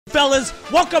Fellas,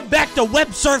 welcome back to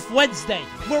Websurf Wednesday,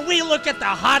 where we look at the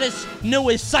hottest,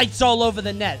 newest sites all over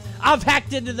the net. I've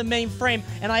hacked into the mainframe,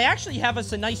 and I actually have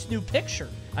us a nice new picture.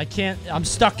 I'm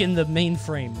stuck in the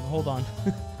mainframe. Hold on.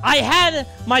 I had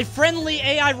my friendly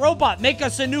AI robot make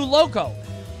us a new logo.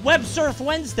 Websurf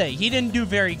Wednesday. He didn't do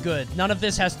very good. None of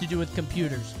this has to do with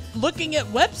computers. Looking at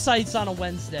websites on a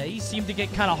Wednesday seemed to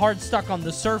get kind of hard stuck on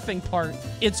the surfing part.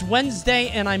 It's Wednesday,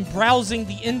 and I'm browsing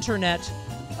the internet.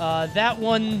 That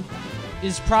one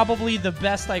is probably the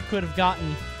best I could have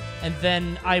gotten. And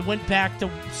then I went back to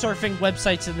surfing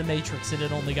websites in the Matrix, and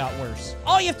it only got worse.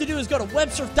 All you have to do is go to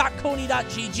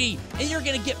websurf.coney.gg, and you're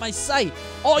going to get my site.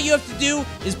 All you have to do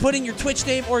is put in your Twitch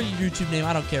name or your YouTube name.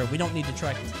 I don't care. We don't need to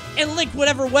track it. And link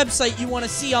whatever website you want to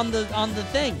see on the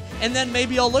thing. And then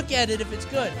maybe I'll look at it if it's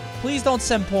good. Please don't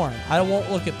send porn. I won't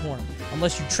look at porn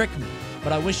unless you trick me,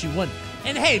 but I wish you wouldn't.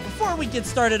 And hey, before we get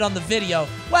started on the video,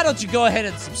 why don't you go ahead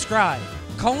and subscribe?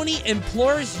 Coney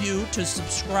implores you to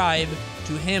subscribe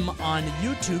to him on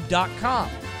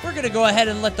youtube.com. We're going to go ahead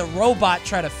and let the robot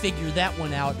try to figure that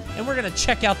one out, and we're going to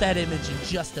check out that image in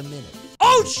just a minute.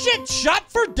 Oh shit,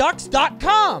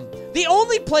 shotforducks.com! The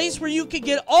only place where you can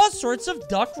get all sorts of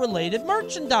duck-related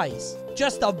merchandise.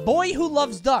 Just a boy who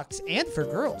loves ducks, and for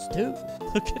girls, too.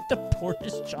 Look at the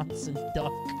Boris Johnson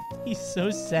duck. He's so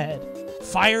sad.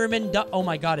 Fireman duck. Oh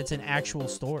my god, it's an actual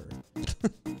store.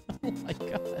 Oh my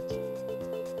god.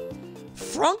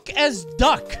 Frunk as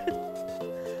duck.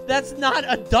 That's not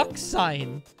a duck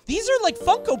sign. These are like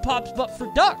Funko Pops, but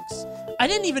for ducks. I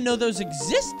didn't even know those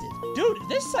existed. Dude,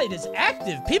 this site is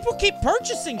active. People keep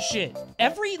purchasing shit.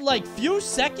 Every, like, few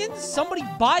seconds, somebody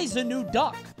buys a new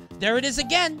duck. There it is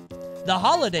again. The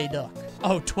holiday duck.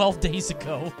 Oh, 12 days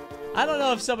ago. I don't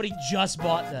know if somebody just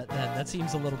bought that then. That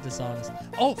seems a little dishonest.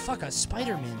 Oh, fuck, a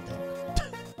Spider-Man duck.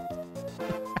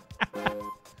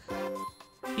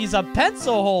 He's a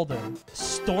pencil holder.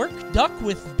 Stork duck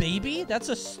with baby? That's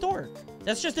a stork.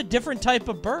 That's just a different type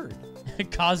of bird.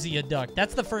 Kazuya duck.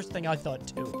 That's the first thing I thought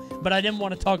too. But I didn't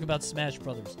want to talk about Smash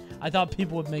Brothers. I thought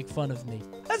people would make fun of me.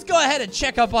 Let's go ahead and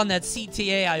check up on that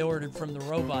CTA I ordered from the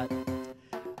robot.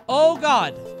 Oh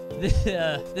god.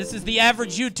 This is the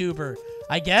average YouTuber,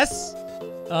 I guess.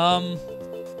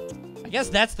 I guess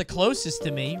that's the closest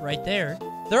to me right there.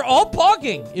 They're all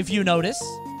pogging, if you notice.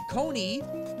 Coney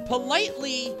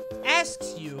politely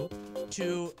asks you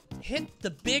to hit the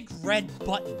big red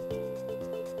button.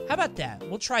 How about that?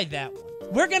 We'll try that one.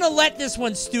 We're gonna let this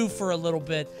one stew for a little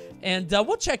bit, and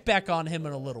we'll check back on him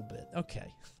in a little bit. Okay.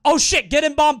 Oh shit, get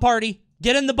in bomb party.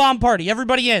 Get in the bomb party.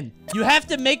 Everybody in. You have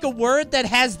to make a word that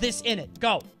has this in it.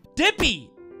 Go. Dippy.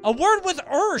 A word with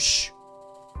Ursh.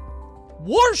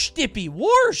 Warsh, Dippy.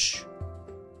 Warsh.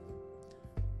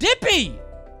 Dippy.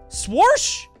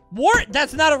 Swoosh.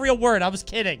 That's not a real word. I was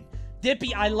kidding.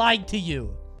 Dippy, I lied to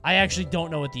you. I actually don't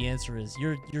know what the answer is.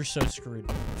 You're so screwed.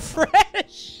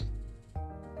 Fresh.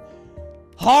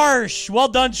 Harsh. Well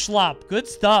done, Schlop. Good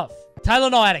stuff.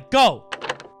 Tylenol addict. Go.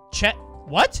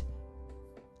 What?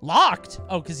 Locked?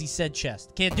 Oh, because he said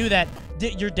chest. Can't do that.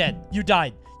 You're dead. You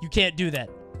died. You can't do that.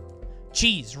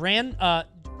 Cheese. Rant.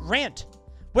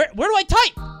 Where do I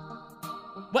type?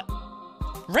 What?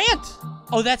 Rant.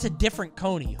 Oh, that's a different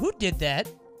Coney. Who did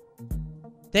that?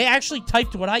 They actually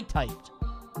typed what I typed.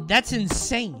 That's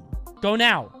insane. Go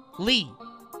now. Lee.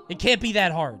 It can't be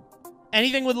that hard.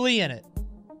 Anything with Lee in it.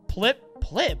 Plip.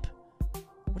 What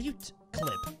do you...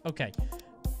 Clip. Okay.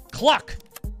 Cluck.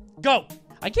 Go.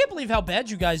 I can't believe how bad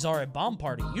you guys are at bomb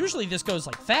party. Usually this goes,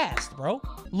 like, fast, bro.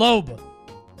 Lobe.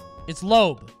 It's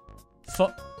lobe.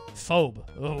 Phobe.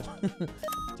 Oh.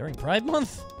 During Pride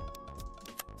Month?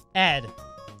 Ad.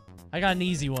 I got an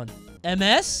easy one.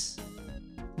 MS?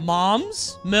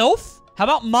 Moms? MILF? How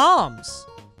about moms?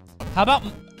 How about...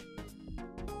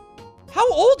 How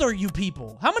old are you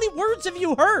people? How many words have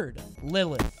you heard?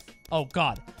 Lilith. Oh,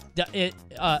 God. Bylith.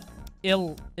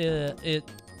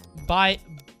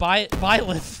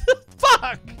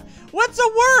 Fuck! What's a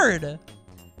word?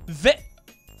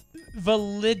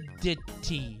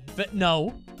 Validity.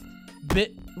 No.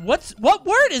 What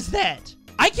word is that?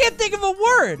 I can't think of a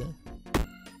word.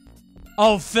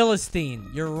 Oh, Philistine.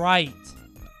 You're right.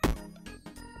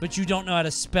 But you don't know how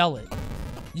to spell it.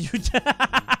 You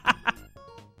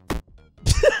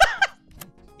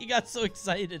got so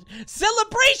excited.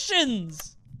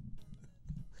 Celebrations!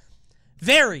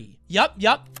 Very. Yup.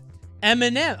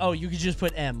 M&M. Oh, you could just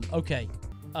put M. Okay.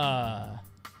 I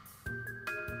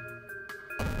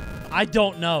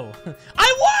don't know.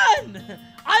 I won!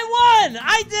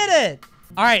 I did it!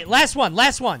 Alright, last one.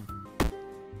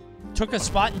 Took a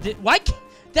spot and did... Why?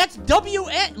 That's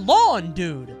W-N... Lawn,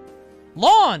 dude.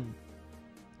 Lawn.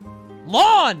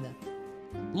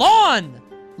 Lawn!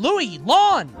 Louis,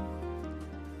 lawn!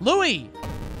 Louis!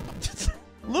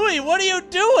 Louis, what are you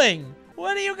doing?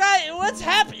 What are you guys, what's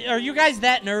happening? Are you guys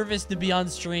that nervous to be on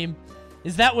stream?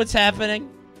 Is that what's happening?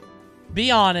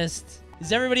 Be honest.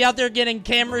 Is everybody out there getting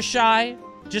camera shy?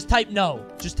 Just type no.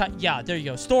 Just type, yeah, there you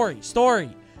go. Story.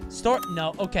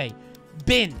 No, okay.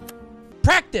 Bin.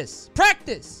 Practice.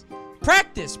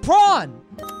 Prawn.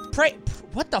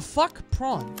 What the fuck?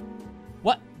 Prawn.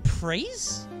 What?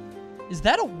 Praise? Is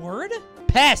that a word?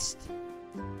 Pest.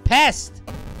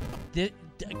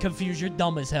 Confused. You're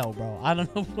dumb as hell, bro. I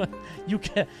don't know what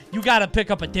you gotta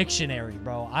pick up a dictionary,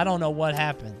 bro. I don't know what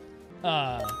happened.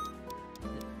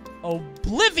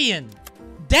 Oblivion.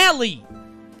 Dally.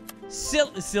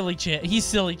 Silly champ. He's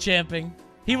silly champing.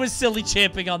 He was silly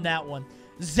champing on that one.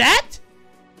 Zat?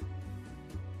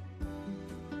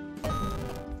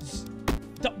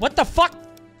 What the fuck?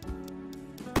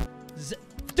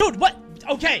 Dude, what?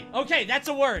 Okay, that's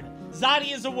a word.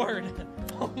 Zadi is a word.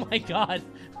 Oh my god.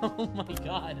 Oh my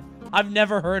god. I've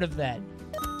never heard of that.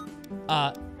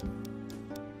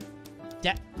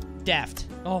 Daft.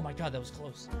 Oh my god, that was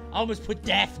close. I almost put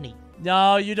Daphne.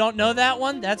 No, you don't know that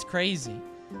one? That's crazy.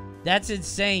 That's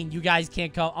insane. You guys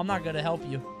can't come. I'm not gonna help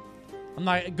you. I'm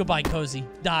not. Goodbye, Cozy.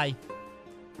 Die.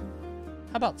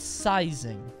 How about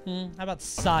sizing? How about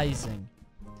sizing?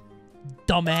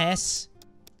 Dumbass.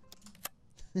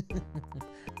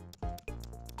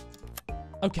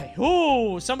 Okay.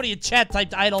 Ooh, somebody in chat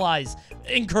typed idolize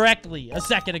incorrectly a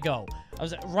second ago. I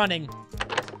was running.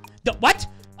 What?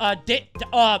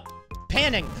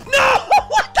 Panning. No!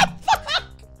 What the fuck?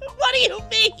 What do you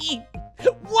mean?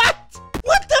 What?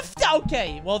 What the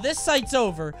okay, well, this site's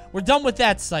over. We're done with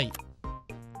that site.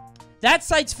 That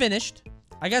site's finished.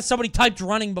 I guess somebody typed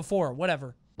running before.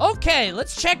 Whatever. Okay,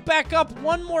 let's check back up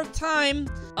one more time.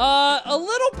 A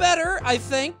little better, I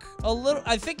think.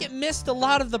 I think it missed a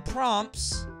lot of the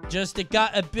prompts. Just, it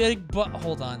got a big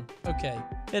hold on. Okay.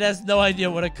 It has no idea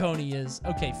what a Coney is.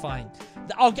 Okay, fine.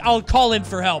 I'll call in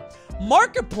for help.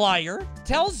 Markiplier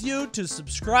tells you to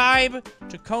subscribe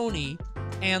to Coney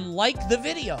and like the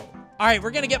video. All right,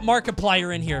 we're gonna get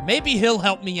Markiplier in here. Maybe he'll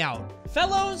help me out.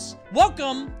 Fellows,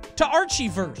 welcome to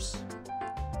Archieverse.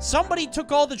 Somebody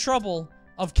took all the trouble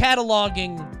of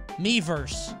cataloging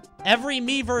Miiverse. Every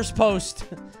Miiverse post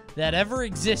that ever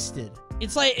existed.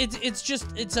 It's like,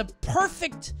 it's a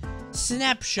perfect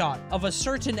snapshot of a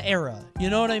certain era. You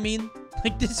know what I mean?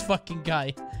 Like this fucking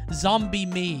guy, Zombie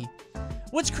Me.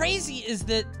 What's crazy is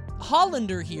that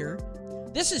Hollander here,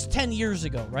 this is 10 years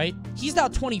ago, right? He's now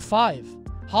 25.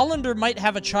 Hollander might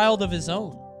have a child of his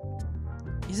own.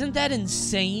 Isn't that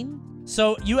insane?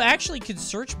 So you actually could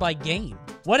search by game.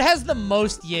 What has the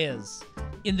most years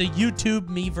in the YouTube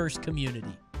Miiverse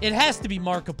community? It has to be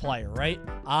Markiplier, right?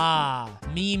 Ah,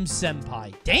 Meme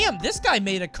Senpai. Damn, this guy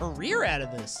made a career out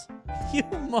of this. You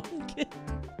monkey.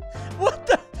 What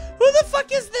the? Who the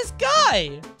fuck is this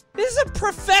guy? This is a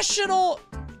professional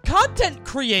content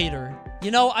creator.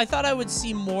 You know, I thought I would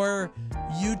see more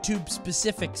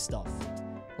YouTube-specific stuff.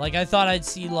 Like, I thought I'd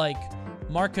see, like,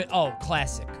 oh,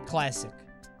 classic.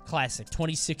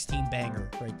 2016 banger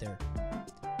right there.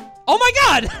 Oh my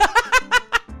god!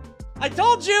 I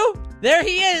told you! There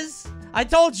he is! I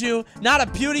told you. Not a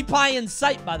PewDiePie in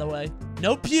sight, by the way.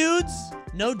 No Pewds,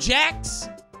 no Jacks,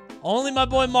 only my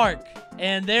boy Mark.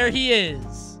 And there he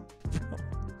is.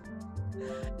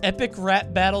 Epic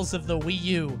rap battles of the Wii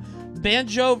U.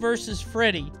 Banjo versus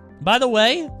Freddy. By the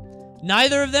way,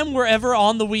 neither of them were ever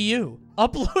on the Wii U.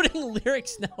 Uploading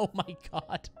lyrics now. Oh my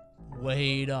god.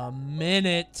 Wait a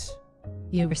minute.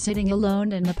 You were sitting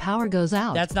alone and the power goes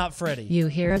out. That's not Freddy. You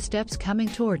hear steps coming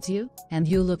towards you, and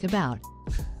you look about.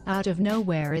 Out of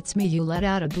nowhere, it's me. You let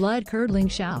out a blood-curdling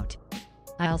shout.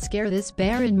 I'll scare this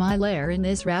bear in my lair in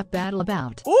this rap battle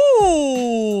about.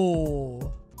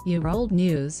 Ooh! Your old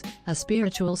news, a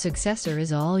spiritual successor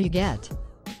is all you get.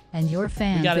 And your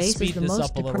fan base is the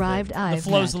most deprived I've met. The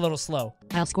flow's a little slow.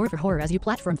 I'll score for horror as you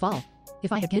platform fall.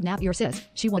 If I had kidnapped your sis,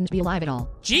 she wouldn't be alive at all.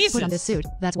 Jesus! Put on this suit,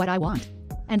 that's what I want.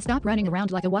 And stop running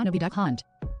around like a wannabe duck hunt.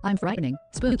 I'm frightening,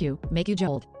 spook you, make you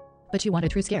jolt. But you want a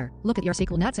true scare. Look at your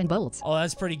sequel nuts and bolts. Oh,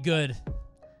 that's pretty good.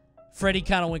 Freddy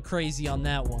kind of went crazy on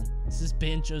that one. This is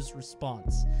Banjo's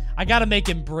response. I gotta make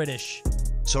him British.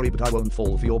 Sorry, but I won't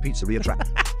fall for your pizzeria trap.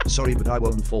 Sorry, but I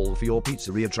won't fall for your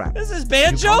pizzeria trap. This is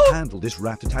Banjo? You can't handle this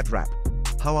rat-a-tat rap.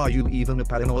 How are you even a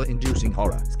paranoia-inducing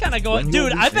horror? It's kind of going...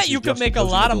 Dude, I bet you could make a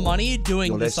lot of money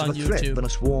doing this on YouTube. You're less of a threat than a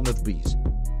swarm of bees.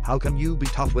 How can you be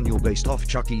tough when you're based off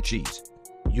Chuck E. Cheese?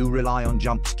 You rely on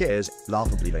jump scares,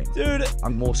 laughably lame. Dude,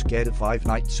 I'm more scared of Five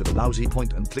Nights at a lousy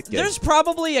point-and-click game. there's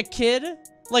probably a kid,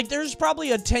 like, there's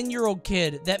probably a 10-year-old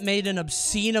kid that made an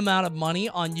obscene amount of money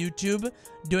on YouTube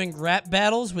doing rap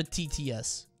battles with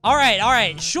TTS. All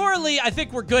right. Surely, I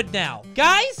think we're good now.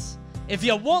 Guys, if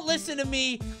you won't listen to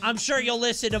me, I'm sure you'll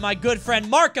listen to my good friend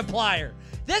Markiplier.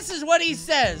 This is what he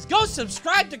says. Go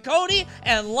subscribe to Coney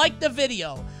and like the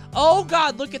video. Oh,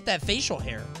 God, look at that facial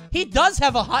hair. He does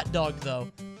have a hot dog, though.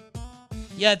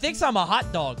 Yeah, it thinks I'm a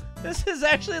hot dog. This is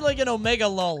actually like an Omega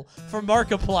lol for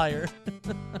Markiplier.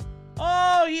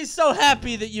 Oh, he's so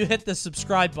happy that you hit the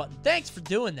subscribe button. Thanks for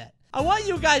doing that. I want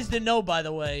you guys to know, by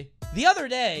the way, the other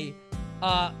day,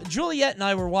 Juliet and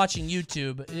I were watching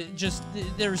YouTube.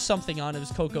 There was something on. It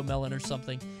was Coco Melon or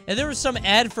something. And there was some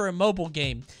ad for a mobile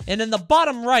game. And in the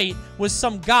bottom right was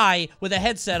some guy with a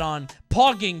headset on,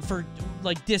 pogging for,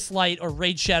 like, Dislight or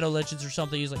Raid Shadow Legends or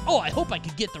something. He's like, oh, I hope I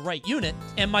could get the right unit.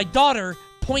 And my daughter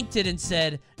pointed and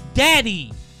said,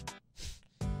 Daddy.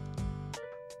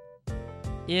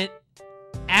 It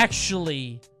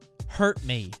actually hurt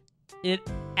me. It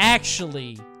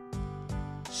actually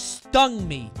stung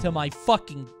me to my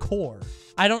fucking core.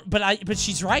 But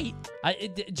she's right.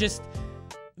 Just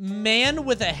man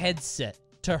with a headset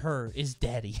to her is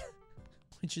daddy,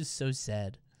 which is so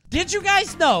sad. Did you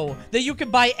guys know that you can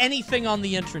buy anything on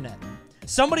the internet?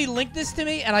 Somebody linked this to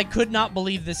me and I could not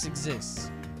believe this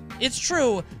exists. It's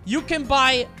true. You can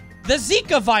buy the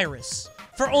Zika virus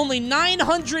for only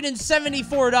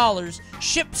 $974,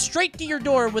 shipped straight to your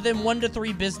door within 1 to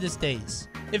 3 business days.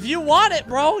 If you want it,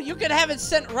 bro, you can have it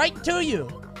sent right to you.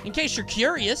 In case you're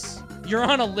curious, you're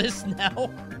on a list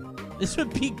now. This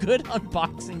would be good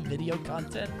unboxing video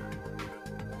content.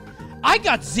 I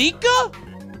got Zika?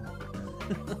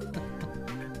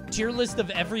 Tier list of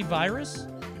every virus?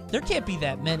 There can't be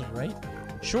that many, right?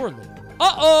 Surely.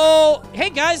 Uh-oh! Hey,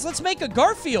 guys, let's make a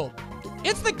Garfield.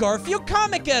 It's the Garfield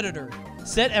comic editor.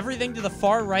 Set everything to the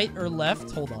far right or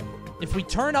left. Hold on. If we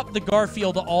turn up the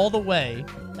Garfield all the way,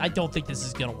 I don't think this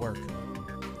is gonna work.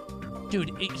 Dude,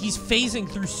 he's phasing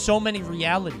through so many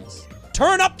realities.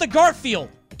 Turn up the Garfield!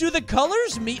 Do the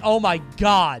colors meet? Oh my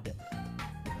god.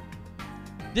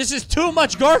 This is too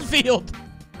much Garfield!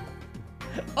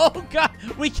 Oh god,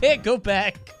 we can't go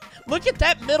back. Look at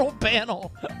that middle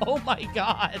panel. Oh my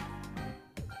god.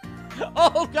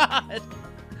 Oh god.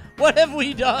 What have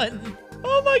we done?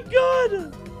 Oh my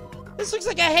god. This looks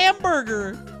like a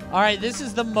hamburger. All right, this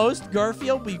is the most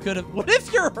Garfield we could have. What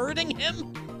if you're hurting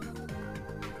him?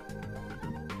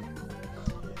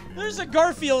 There's a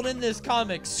Garfield in this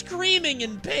comic screaming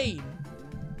in pain.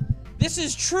 This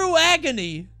is true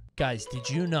agony. Guys, did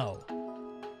you know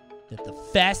that the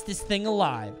fastest thing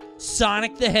alive,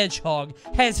 Sonic the Hedgehog,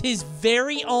 has his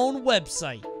very own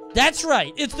website? That's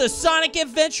right, it's the Sonic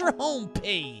Adventure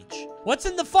homepage. What's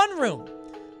in the fun room?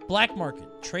 Black market.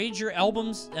 Trade your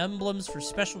emblems for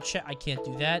special chat. I can't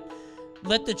do that.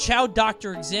 Let the Chao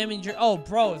Doctor examine your... Oh,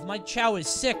 bro, if my Chao is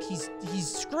sick, he's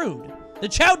screwed. The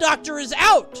Chao Doctor is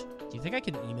out! Do you think I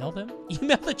can email them?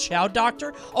 Email the Chao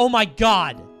Doctor? Oh my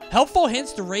god. Helpful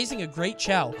hints to raising a great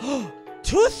Chao.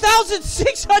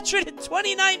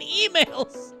 2,629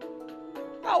 emails!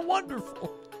 How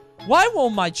wonderful. Why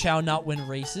won't my Chao not win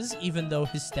races, even though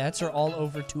his stats are all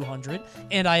over 200,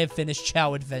 and I have finished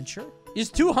Chao Adventure? Is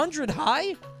 200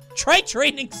 high? Try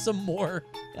training some more.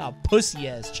 Ah,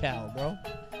 pussy-ass Chao, bro.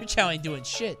 Your Chao ain't doing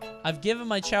shit. I've given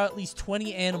my Chao at least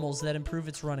 20 animals that improve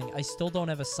its running. I still don't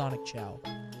have a Sonic Chao.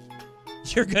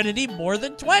 You're gonna need more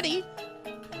than 20.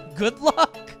 Good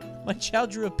luck. My Chao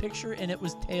drew a picture and it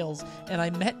was Tails, and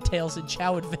I met Tails in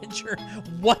Chao Adventure.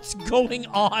 What's going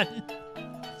on?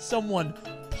 Someone,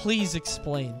 please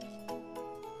explain.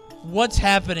 What's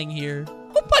happening here?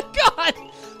 Oh my god!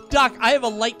 Doc, I have a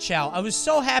light Chao. I was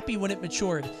so happy when it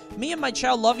matured. Me and my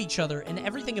Chao love each other, and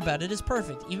everything about it is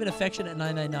perfect, even affection at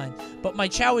 999. But my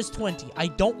Chao is 20. I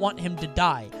don't want him to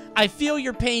die. I feel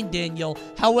your pain, Daniel.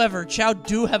 However, Chao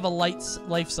do have a light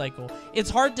life cycle. It's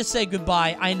hard to say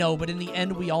goodbye, I know, but in the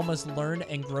end, we all must learn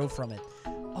and grow from it.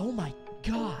 Oh my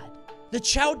god. The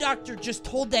Chao Doctor just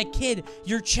told that kid,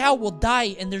 your Chao will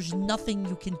die, and there's nothing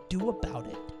you can do about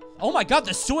it. Oh my god,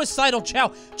 the suicidal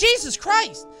Chao. Jesus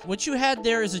Christ! What you had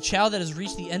there is a Chao that has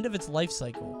reached the end of its life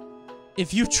cycle.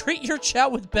 If you treat your Chao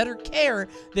with better care,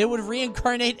 they would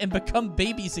reincarnate and become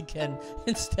babies again,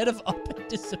 instead of up and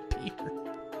disappear.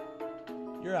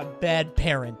 You're a bad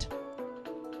parent.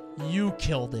 You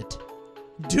killed it.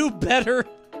 Do better.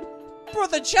 Bro,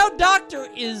 the Chao Doctor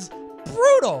is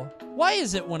brutal. Why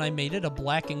is it when I made it a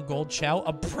black and gold Chao,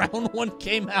 a brown one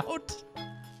came out?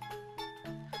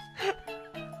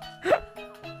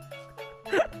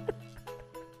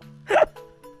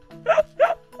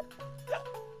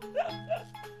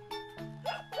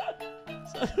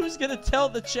 gonna tell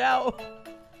the Chao?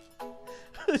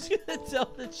 Who's gonna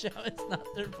tell the Chao it's not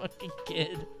their fucking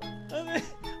kid? I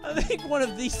think one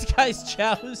of these guys'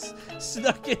 Chaos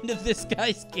snuck into this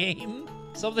guy's game.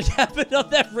 Something happened on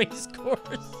that race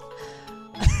course.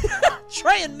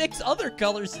 Try and mix other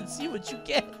colors and see what you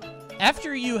get.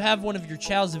 After you have one of your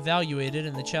Chaos evaluated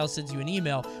and the Chao sends you an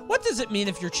email, what does it mean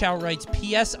if your Chao writes,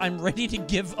 P.S. I'm ready to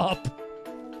give up?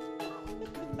 Oh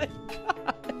my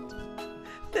god.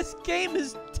 This game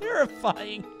is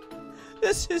terrifying.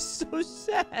 This is so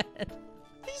sad.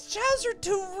 These Chaos are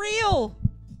too real.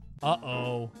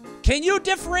 Uh-oh. Can you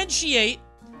differentiate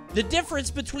the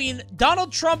difference between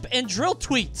Donald Trump and Drill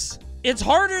tweets? It's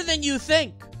harder than you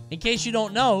think. In case you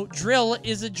don't know, Drill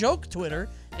is a joke Twitter,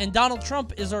 and Donald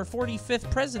Trump is our 45th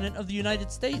president of the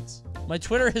United States. My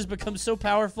Twitter has become so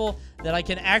powerful that I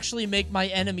can actually make my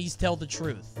enemies tell the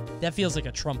truth. That feels like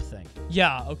a Trump thing.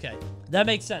 Yeah, okay. That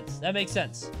makes sense. That makes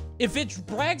sense. If it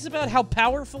brags about how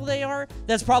powerful they are,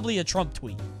 that's probably a Trump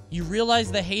tweet. You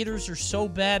realize the haters are so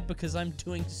bad because I'm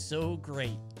doing so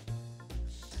great.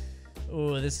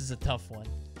 Oh, this is a tough one.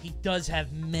 He does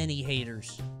have many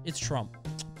haters. It's Trump.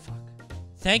 Fuck.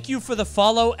 Thank you for the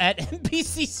follow at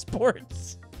NBC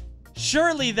Sports.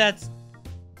 Surely that's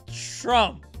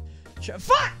Trump.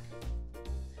 Fuck!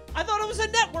 I thought it was a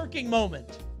networking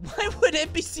moment. Why would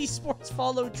NBC Sports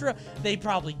follow Trump? They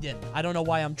probably didn't. I don't know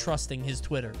why I'm trusting his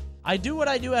Twitter. I do what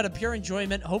I do out of pure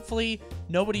enjoyment. Hopefully,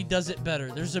 nobody does it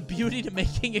better. There's a beauty to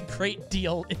making a great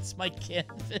deal. It's my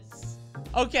canvas.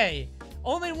 Okay,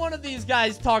 only one of these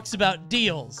guys talks about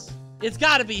deals. It's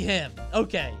gotta be him.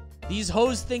 Okay, these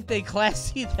hoes think they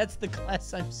classy. That's the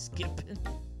class I'm skipping.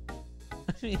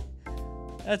 I mean,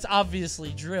 that's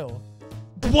obviously Drill.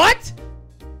 What?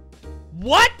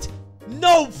 What?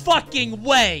 No fucking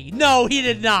way. No, he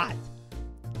did not.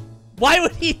 Why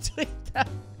would he tweet that?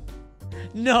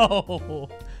 No.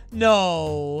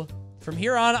 No. From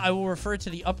here on, I will refer to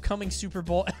the upcoming Super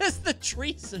Bowl as the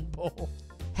Treason Bowl.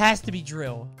 Has to be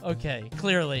Drill. Okay,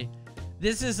 clearly.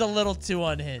 This is a little too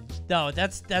unhinged. No,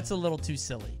 that's a little too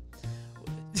silly.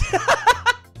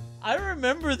 I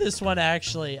remember this one,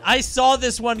 actually. I saw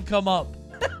this one come up.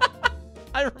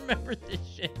 I remember this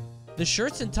shit. The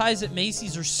shirts and ties at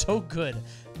Macy's are so good,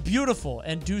 beautiful,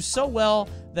 and do so well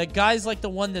that guys like the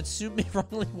one that sued me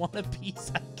wrongly want a piece.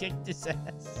 I kicked his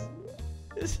ass.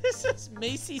 Is this a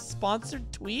Macy's sponsored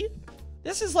tweet?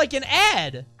 This is like an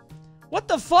ad. What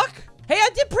the fuck? Hey, I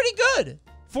did pretty good.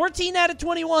 14 out of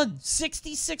 21,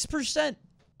 66%.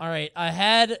 All right, I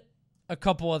had a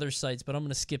couple other sites, but I'm going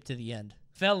to skip to the end.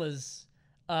 Fellas,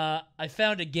 I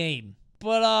found a game,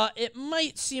 but it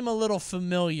might seem a little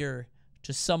familiar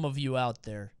to some of you out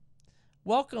there.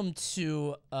 Welcome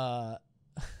to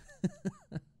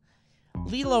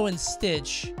Lilo and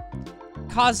Stitch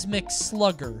Cosmic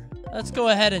Slugger. Let's go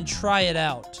ahead and try it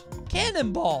out.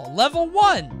 Cannonball, level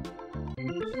 1.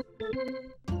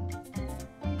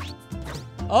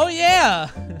 Oh yeah!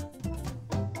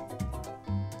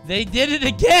 They did it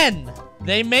again!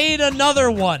 They made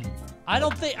another one. I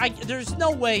don't think, there's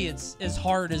no way it's as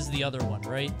hard as the other one,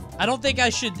 right? I don't think I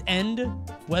should end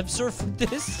Websurf with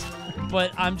this,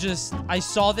 but I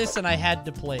saw this and I had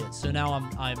to play it. So now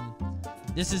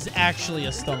this is actually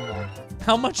a stun lock.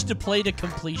 How much to play to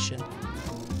completion?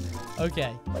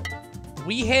 Okay.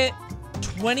 We hit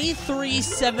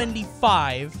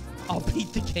 2375. I'll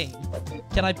beat the game.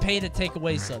 Can I pay to take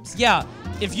away subs? Yeah.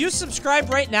 If you subscribe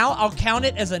right now, I'll count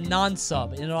it as a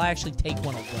non-sub, and it'll actually take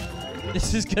one away.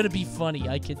 This is gonna be funny,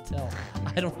 I can tell.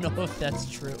 I don't know if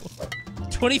that's true.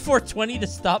 2420 to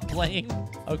stop playing?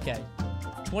 Okay.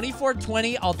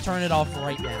 2420, I'll turn it off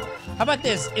right now. How about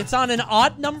this? It's on an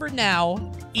odd number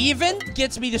now. Even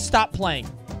gets me to stop playing.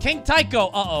 King Tycho,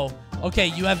 uh-oh. Okay,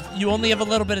 you only have a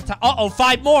little bit of time. Uh-oh,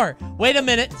 5 more. Wait a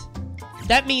minute.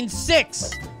 That means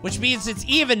 6, which means it's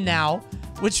even now,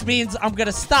 which means I'm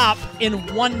gonna stop in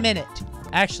 1 minute.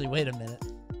 Actually, wait a minute.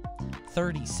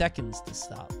 30 seconds to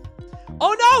stop.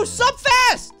 Oh no, sub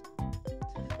fast!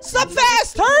 Sub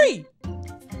fast, hurry!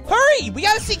 Hurry, we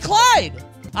gotta see Clyde!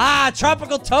 Ah,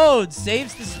 Tropical Toad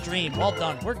saves the stream. Well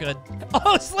done, we're good.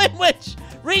 Oh, Slim Witch,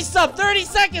 resub, 30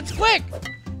 seconds, quick!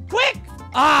 Quick!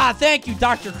 Ah, thank you,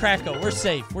 Dr. Kracko. We're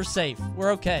safe, we're safe,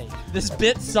 we're okay. This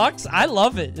bit sucks, I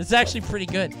love it. It's actually pretty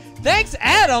good. Thanks,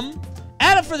 Adam!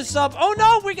 Adam for the sub. Oh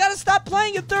no, we gotta stop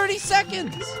playing in 30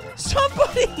 seconds!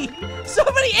 Somebody,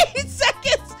 8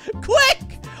 seconds! Quick!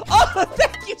 Oh,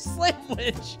 thank you, Slim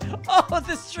Witch. Oh,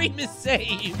 the stream is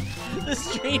saved. The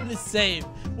stream is saved.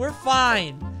 We're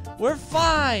fine. We're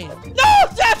fine. No,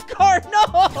 Death Card,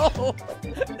 no!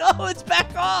 No, it's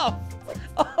back off.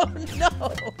 Oh, no.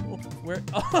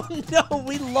 Oh, no,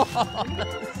 we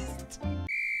lost.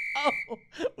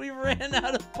 We ran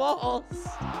out of balls.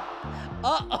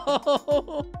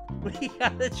 Uh-oh. We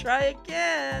gotta try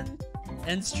again.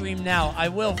 End stream now. I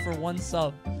will for 1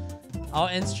 sub. I'll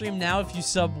end stream now if you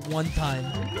sub 1 time.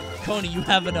 Coney, you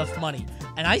have enough money.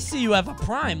 And I see you have a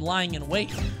prime lying in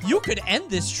wait. You could end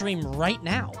this stream right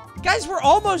now. Guys, we're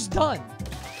almost done.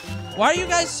 Why are you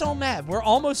guys so mad? We're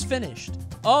almost finished.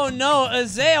 Oh no,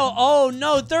 Azael. Oh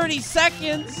no, 30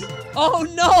 seconds. Oh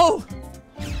no.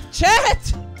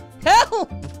 Chat,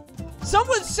 help.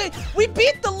 Someone say, we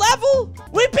beat the level.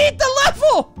 We beat the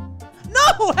level.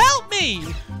 No, help me.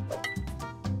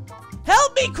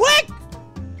 Help me, quick.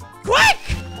 Quick.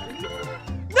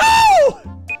 No.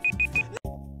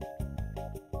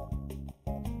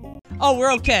 Oh,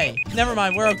 we're okay. Never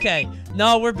mind, we're okay.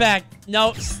 No, we're back.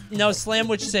 No,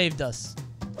 Slamwich saved us.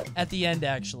 At the end,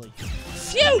 actually.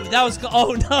 Phew! That was...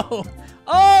 Oh, no.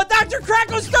 Oh, Dr.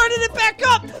 Kracko started it back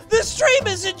up! The stream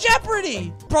is in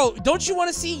jeopardy! Bro, don't you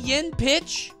want to see Yin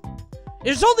pitch?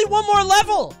 There's only 1 more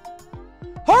level!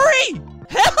 Hurry!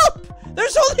 Help!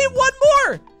 There's only 1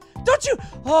 more! Don't you...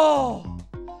 Oh.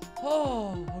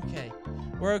 Oh, okay.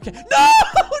 We're okay. No!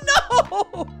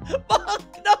 No! Fuck,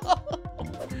 no!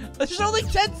 There's only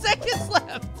 10 seconds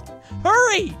left!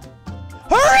 Hurry!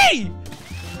 Hurry!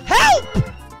 Help!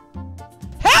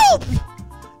 Help!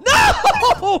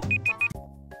 No!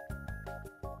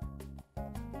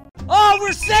 Oh,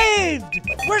 we're saved!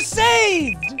 We're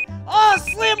saved! Oh,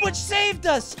 Slamwich saved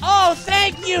us! Oh,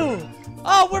 thank you!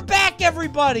 Oh, we're back,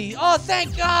 everybody! Oh,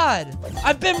 thank God!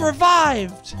 I've been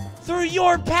revived! Through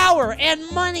your power and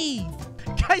money!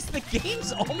 Guys, the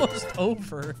game's almost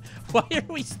over. Why are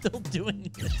we still doing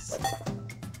this?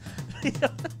 The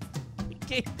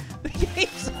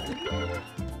game's...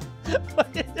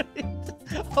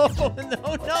 Oh,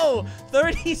 no, no!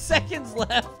 30 seconds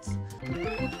left!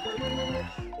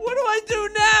 What do I do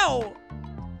now?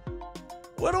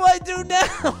 What do I do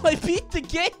now? I beat the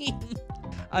game!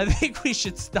 I think we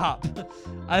should stop.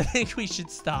 I think we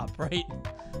should stop, right?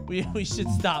 We should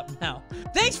stop now.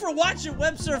 Thanks for watching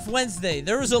Websurf Wednesday.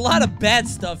 There was a lot of bad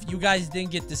stuff you guys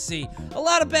didn't get to see. A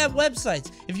lot of bad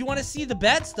websites. If you want to see the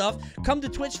bad stuff, come to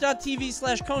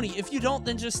twitch.tv/Coney. If you don't,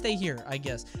 then just stay here, I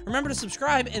guess. Remember to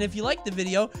subscribe, and if you liked the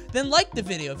video, then like the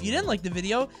video. If you didn't like the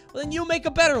video, well, then you'll make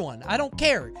a better one. I don't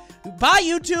care. Bye,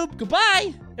 YouTube.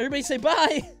 Goodbye. Everybody say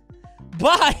bye.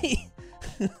 Bye.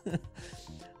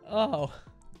 Oh,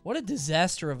 what a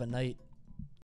disaster of a night.